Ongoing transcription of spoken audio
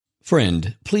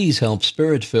Friend, please help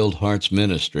Spirit-Filled Hearts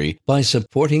Ministry by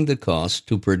supporting the cost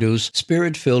to produce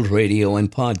Spirit-Filled Radio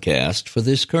and podcast for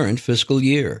this current fiscal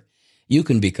year. You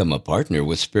can become a partner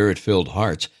with Spirit-Filled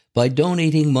Hearts by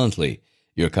donating monthly.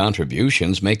 Your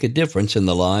contributions make a difference in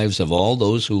the lives of all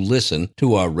those who listen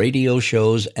to our radio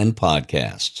shows and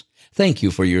podcasts. Thank you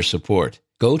for your support.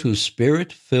 Go to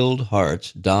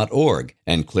spiritfilledhearts.org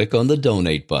and click on the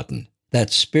donate button.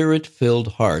 That's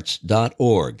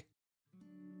spiritfilledhearts.org.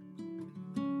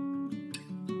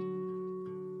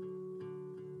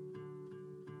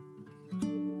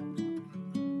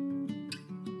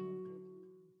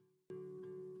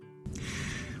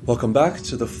 Welcome back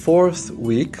to the fourth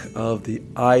week of the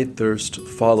I Thirst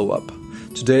follow-up.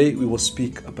 Today we will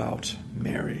speak about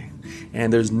Mary.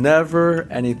 And there's never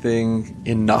anything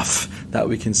enough that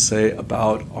we can say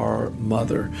about our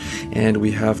mother. And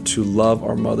we have to love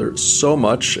our mother so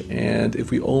much. And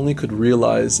if we only could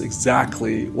realize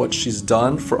exactly what she's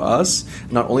done for us,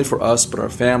 not only for us, but our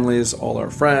families, all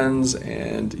our friends,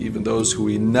 and even those who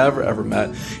we never ever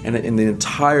met. And in the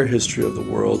entire history of the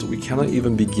world, we cannot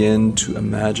even begin to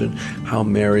imagine how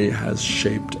Mary has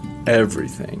shaped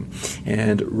everything.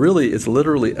 And really, it's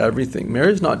literally everything.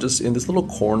 Mary's not just in this little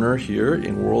corner here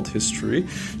in world history.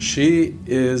 She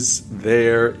is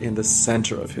there in the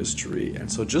center of history.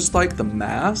 And so just like the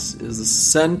Mass is the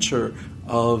center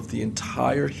of the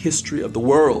entire history of the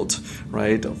world,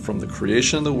 right? From the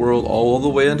creation of the world all the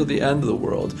way into the end of the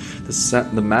world.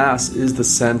 The Mass is the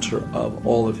center of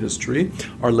all of history.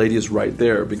 Our Lady is right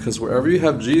there, because wherever you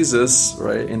have Jesus,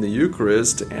 right, in the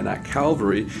Eucharist and at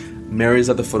Calvary, Mary is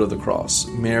at the foot of the cross.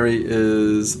 Mary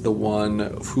is the one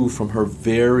who from her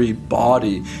very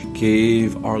body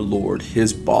gave our Lord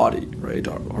his body, right?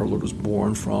 Our Lord was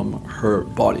born from her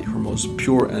body, her most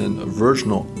pure and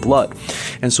virginal blood.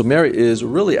 And so Mary is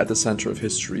really at the center of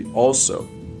history also.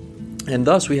 And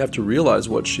thus we have to realize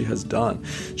what she has done.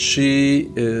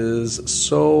 She is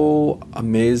so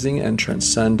amazing and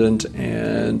transcendent,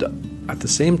 and at the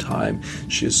same time,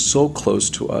 she is so close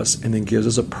to us and then gives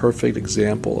us a perfect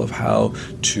example of how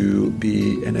to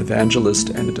be an evangelist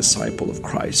and a disciple of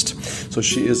Christ. So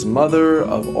she is mother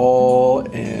of all,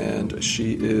 and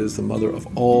she is the mother of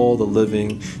all the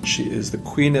living. She is the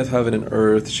queen of heaven and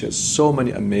earth. She has so many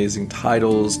amazing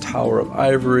titles: Tower of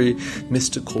Ivory,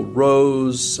 Mystical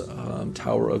Rose,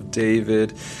 Tower of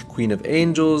David, Queen of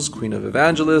Angels, Queen of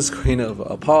Evangelists, Queen of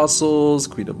Apostles,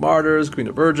 Queen of Martyrs, Queen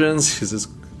of Virgins. She's this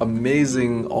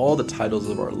amazing, all the titles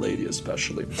of Our Lady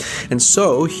especially. And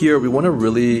so here we want to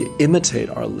really imitate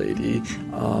Our Lady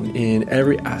in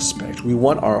every aspect. We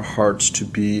want our hearts to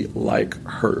be like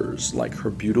hers, like her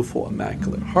beautiful,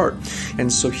 immaculate heart.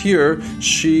 And so here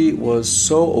she was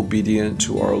so obedient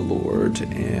to our Lord,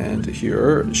 and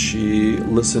here she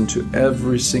listened to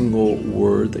every single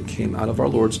word that came out of our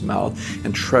Lord's mouth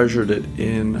and treasured it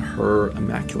in her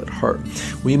immaculate heart.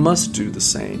 We must do the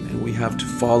same, and we have to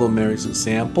follow Mary's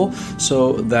example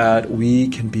so that we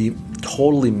can be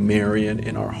totally Marian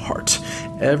in our heart.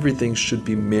 Everything should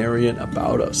be Marian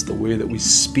about us. The way that we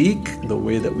speak, the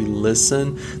way that we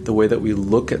listen, the way that we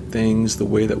look at things, the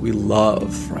way that we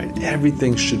love, right?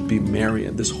 Everything should be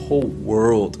Marian. This whole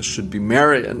world should be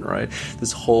Marian, right?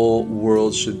 This whole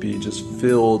world should be just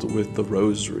filled with the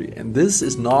rosary. And this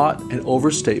is not an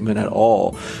overstatement at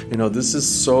all. This is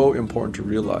so important to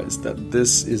realize that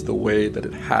this is the way that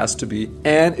it has to be,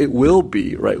 and it will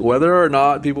be, right? Whether or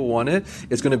not people want it,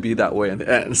 it's going to be that way in the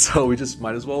end. So we just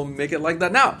might as well make it like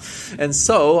that now. And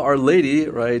so Our Lady,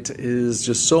 right, is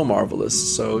just so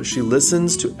marvelous. So she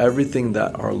listens to everything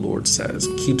that our Lord says,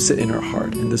 keeps it in her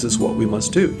heart. And this is what we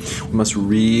must do. We must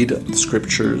read the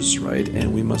scriptures, right?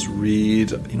 And we must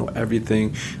read,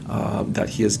 everything that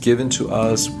he has given to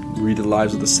us, read the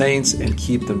lives of the saints, and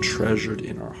keep them treasured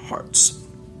in our hearts.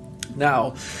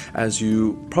 Now, as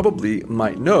you probably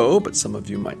might know, but some of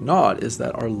you might not, is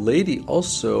that Our Lady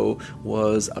also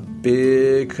was a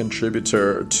big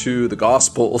contributor to the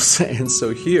Gospels. And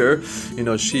so here,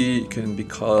 she can be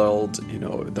called,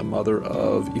 the mother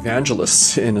of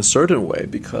evangelists in a certain way,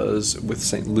 because with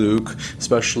St. Luke,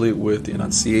 especially with the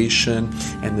Annunciation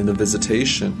and then the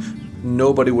Visitation,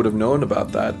 nobody would have known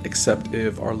about that except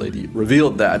if Our Lady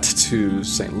revealed that to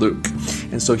St. Luke.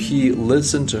 And so he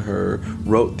listened to her,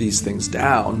 wrote these things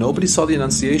down. Nobody saw the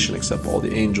Annunciation except all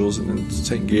the angels, and then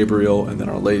St. Gabriel, and then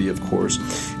Our Lady, of course.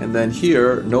 And then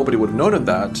here, nobody would have known of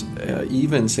that.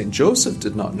 Even St. Joseph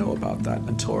did not know about that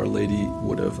until Our Lady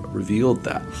would have revealed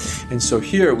that. And so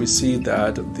here we see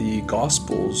that the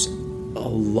Gospels, a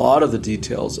lot of the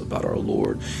details about our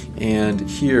Lord. And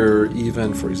here,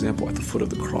 even, for example, at the foot of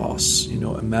the cross,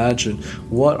 imagine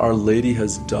what Our Lady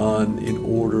has done in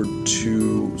order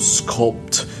to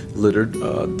sculpt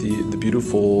the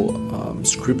beautiful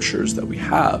scriptures that we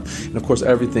have. And of course,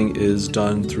 everything is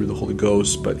done through the Holy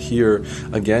Ghost. But here,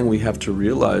 again, we have to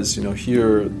realize,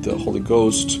 here the Holy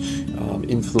Ghost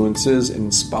influences,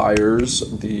 inspires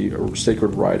the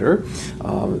sacred writer,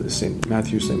 St.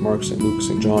 Matthew, St. Mark, St. Luke,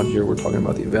 St. John. Here we're talking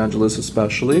about the evangelists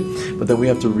especially. But then we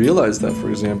have to realize that, for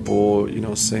example,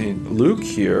 St. Luke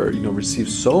here, received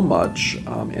so much,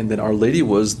 and then Our Lady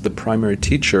was the primary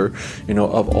teacher,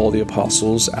 of all the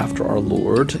apostles after our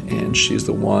Lord, and she's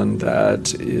the one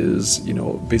that is,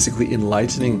 basically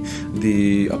enlightening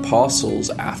the apostles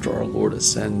after our Lord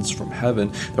ascends from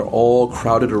heaven. They're all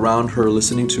crowded around her,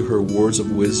 listening to her words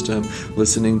of wisdom,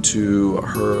 listening to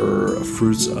her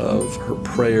fruits of her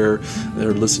prayer.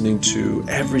 They're listening to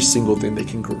every single thing they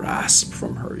can grasp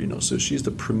from her, So she's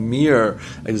the premier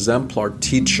exemplar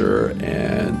teacher,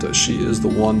 and she is the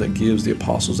one that gives the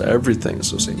apostles everything.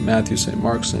 So St. Matthew, St.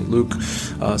 Mark, St. Luke,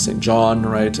 St. John,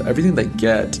 right? Everything they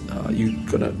get, you're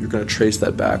gonna trace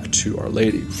that back to Our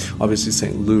Lady. Obviously,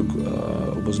 St. Luke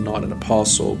was not an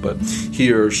apostle, but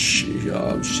here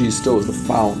she still is the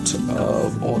fount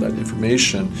of all that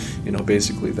information,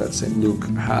 basically that St. Luke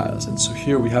has. And so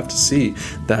here we have to see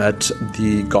that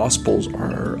the Gospels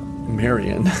are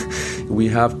Marian. We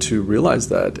have to realize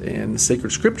that in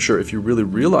sacred scripture, if you really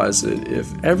realize it, if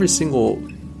every single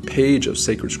page of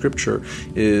sacred scripture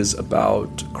is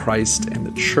about Christ and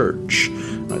the church,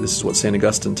 right? This is what St.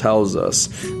 Augustine tells us,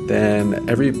 then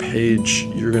every page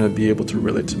you're going to be able to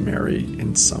relate to Mary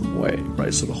in some way,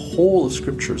 right? So the whole of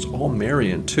scripture is all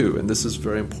Marian too, and this is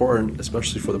very important,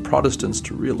 especially for the Protestants,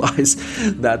 to realize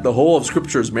that the whole of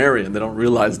scripture is Marian. They don't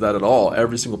realize that at all.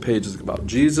 Every single page is about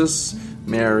Jesus,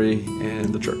 Mary,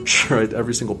 and the church, right?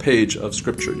 Every single page of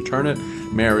scripture. You turn it,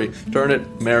 Mary, turn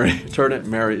it, Mary, turn it,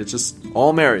 Mary. It's just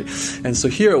all Mary. And so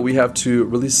here we have to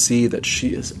really see that she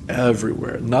is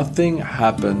everywhere. Nothing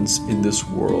happens in this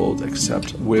world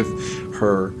except with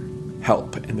her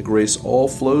help, and the grace all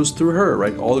flows through her,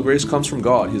 right? All the grace comes from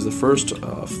God. He's the first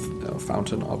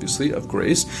fountain, obviously, of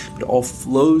grace, but it all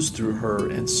flows through her.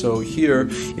 And so here,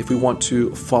 if we want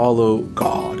to follow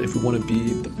God, if we want to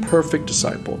be the perfect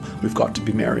disciple, we've got to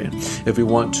be Marian. If we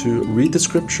want to read the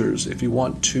scriptures, if we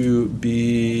want to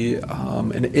be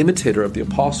an imitator of the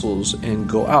apostles and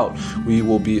go out, we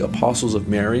will be apostles of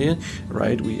Marian,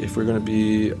 right? If we're going to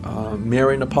be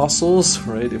Marian apostles,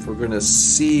 right? If we're going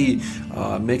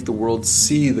to make the world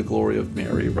see the glory of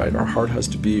Mary, right? Our heart has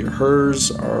to be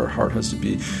hers. Our heart has to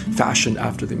be fashioned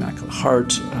after the Immaculate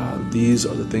Heart. These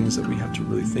are the things that we have to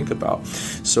really think about.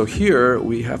 So here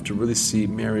we have to really see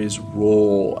Mary's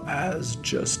role as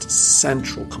just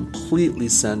central, completely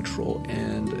central,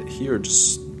 and here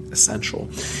just essential.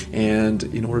 And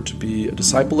in order to be a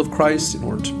disciple of Christ, in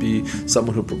order to be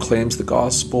someone who proclaims the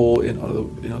gospel, in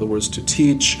other words, to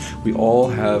teach, we all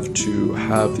have to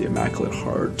have the Immaculate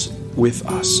Heart with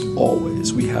us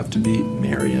always. We have to be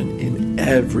Marian in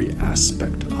every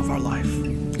aspect of our life.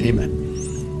 Amen.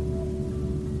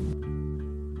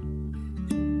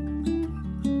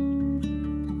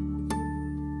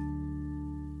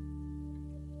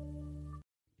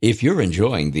 If you're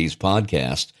enjoying these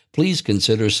podcasts, please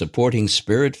consider supporting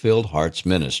Spirit-Filled Hearts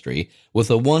Ministry with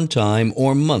a one-time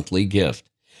or monthly gift.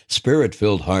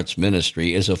 Spirit-Filled Hearts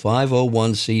Ministry is a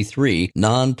 501c3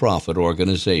 nonprofit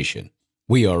organization.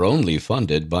 We are only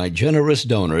funded by generous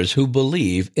donors who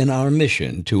believe in our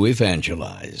mission to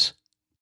evangelize.